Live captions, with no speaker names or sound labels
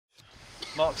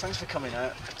Mark, thanks for coming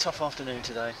out. A tough afternoon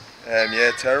today.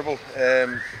 Yeah, terrible.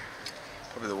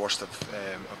 Probably the worst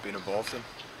I've been involved in.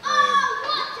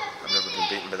 I've never been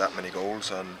beaten by that many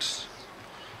goals, and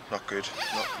not good.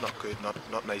 Not good.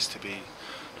 Not nice to be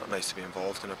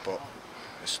involved in it. But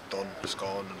it's done. It's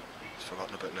gone. And it's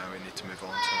forgotten about now. We need to move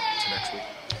on to next week.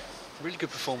 Really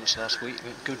good performance last week.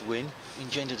 A good win.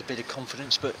 Engendered a bit of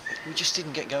confidence, but we just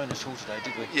didn't get going at all today,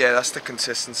 did we? Yeah, that's the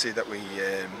consistency that we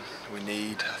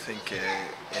need. I think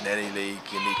in any league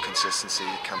you need consistency.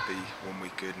 It can't be 1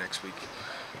 week good, next week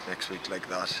like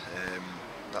that.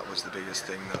 That was the biggest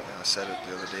thing that I said it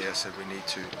the other day. I said we need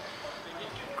to.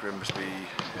 Grimsby,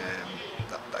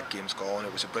 that game's gone.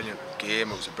 It was a brilliant game.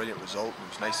 It was a brilliant result. It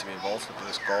was nice to be involved, but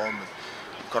it's gone.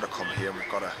 We've got to come here. And we've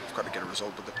got to get a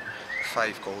result. But the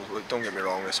 5 goals. Don't get me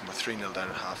wrong. Listen, we're 3-0 down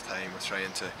at half time. We're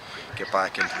trying to get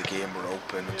back into the game. We're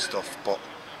open and stuff. But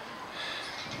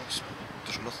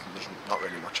there's not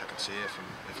really much I can say if I'm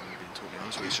being totally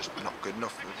honest with you. It's just not good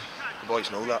enough. The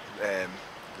boys know that.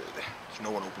 There's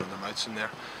no one opening their mouths in there.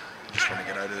 They just want to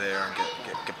get out of there and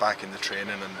get back in the training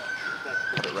and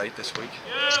put it right this week.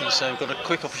 So we've got a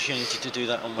quick opportunity to do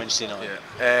that on Wednesday night.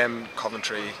 Yeah.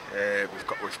 Coventry,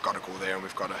 we've got to go there and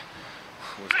we've got to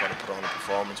put on a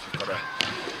performance. We've got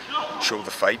to show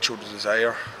the fight, show the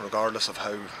desire, regardless of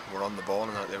how we're on the ball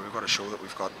and that. There, we've got to show that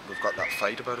we've got that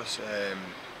fight about us.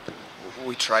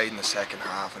 We tried in the second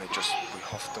half and we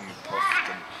huffed and we puffed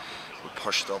and we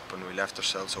pushed up and we left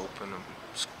ourselves open and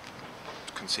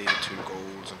conceded 2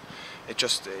 goals, and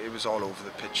it was all over the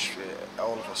pitch.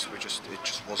 All of us, it just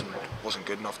wasn't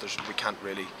good enough. We can't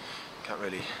really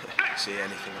say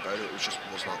anything about it. It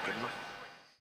was not good enough.